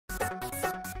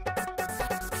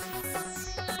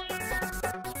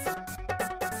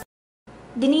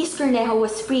Deniece Cornejo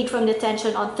was freed from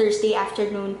detention on Thursday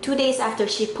afternoon, 2 days after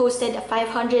she posted a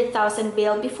 500,000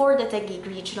 bail before the Taguig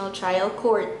Regional Trial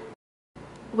Court.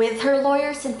 With her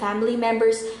lawyers and family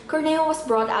members, Cornejo was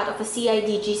brought out of a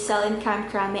CIDG cell in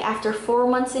Camp Crame after 4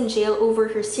 months in jail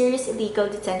over her serious illegal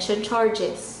detention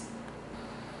charges.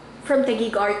 From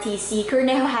Taguig RTC,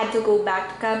 Cornejo had to go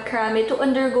back to Camp Crame to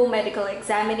undergo medical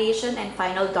examination and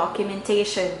final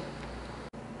documentation.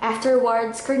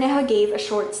 Afterwards, Cornejo gave a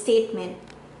short statement.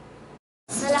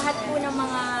 Sa lahat po ng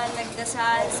mga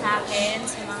nagdasal sa akin,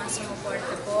 sa mga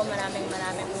sumuporta po, maraming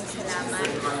pong salamat.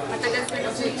 Matagal ko na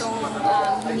po itong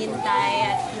hinintay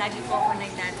at lagi po ako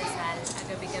nagdadasal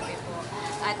gabi-gabi po.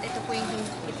 At ito po yung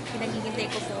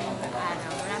pinaghihintay ko po ng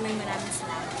araw. Maraming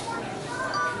salamat.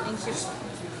 Thank you.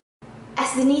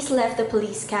 As Deniece left the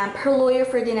police camp, her lawyer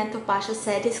Ferdinand Topacio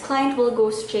said his client will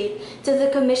go straight to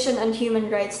the Commission on Human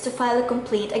Rights to file a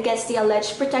complaint against the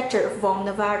alleged protector of Vhong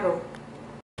Navarro.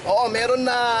 Oo, meron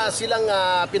na silang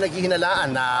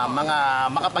pinaghihinalaan na mga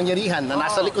makapangyarihan na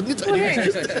nasa likod nito.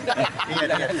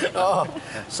 Oo.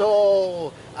 So,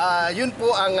 yun po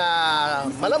ang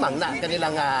malamang na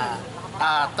kanilang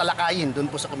talakayin dun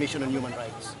po sa Commission on Human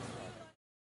Rights.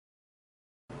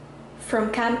 From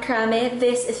Camp Crame,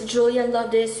 this is Julian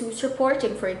Lovedes, who's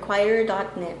reporting for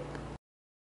INQUIRER.net.